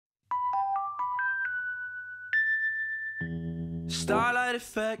Starlight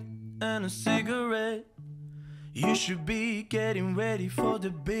effect and a cigarette. You should be getting ready for the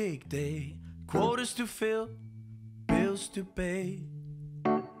big day. Quotas to fill, bills to pay.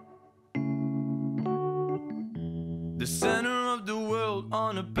 The center of the world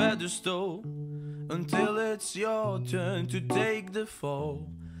on a pedestal, until it's your turn to take the fall.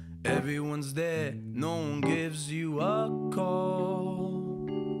 Everyone's there, no one gives you a call.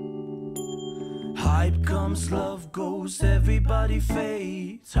 Hype comes, love goes, everybody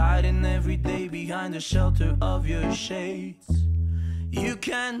fades, hiding every day behind the shelter of your shades. You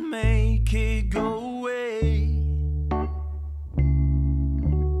can't make it go away.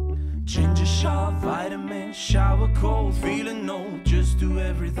 Ginger shot, vitamin, shower cold, feeling old, just do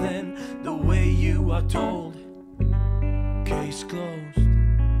everything the way you are told. Case closed,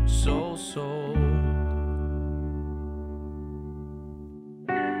 soul sold.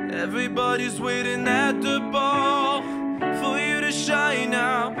 Everybody's waiting at the ball for you to shine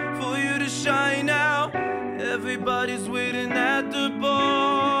out, for you to shine out. Everybody's waiting at the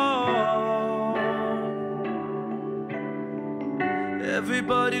ball.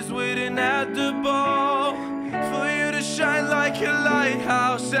 Everybody's waiting at the ball for you to shine like a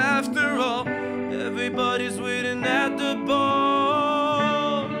lighthouse after all. Everybody's waiting at the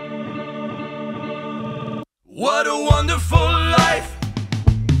ball. What a wonderful life,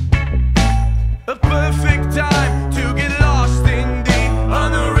 a perfect time to get lost in the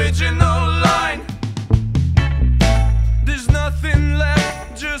unoriginal line. There's nothing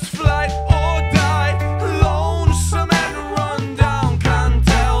left, just flight or die. Lonesome and run down, can't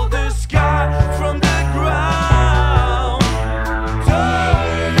tell the sky from the ground.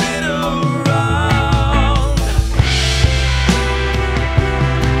 Turn it around.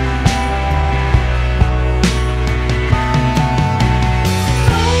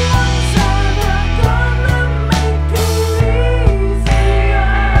 No one's ever gonna make it easier.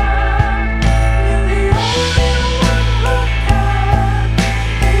 You're the only one who can,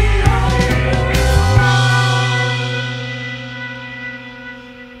 the only one.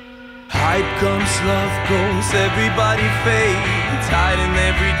 Hype comes, love goes, everybody fades, hiding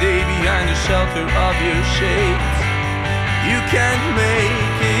every day behind the shelter of your shades. You can't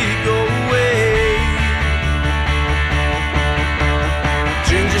make it go away.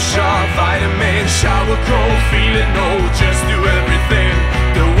 Ginger shot, vitamin, shower cold, feeling old, just do everything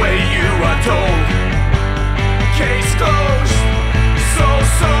the way you are told. Case closed, soul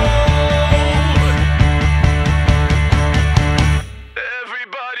sold.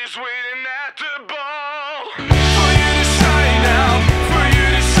 Everybody's waiting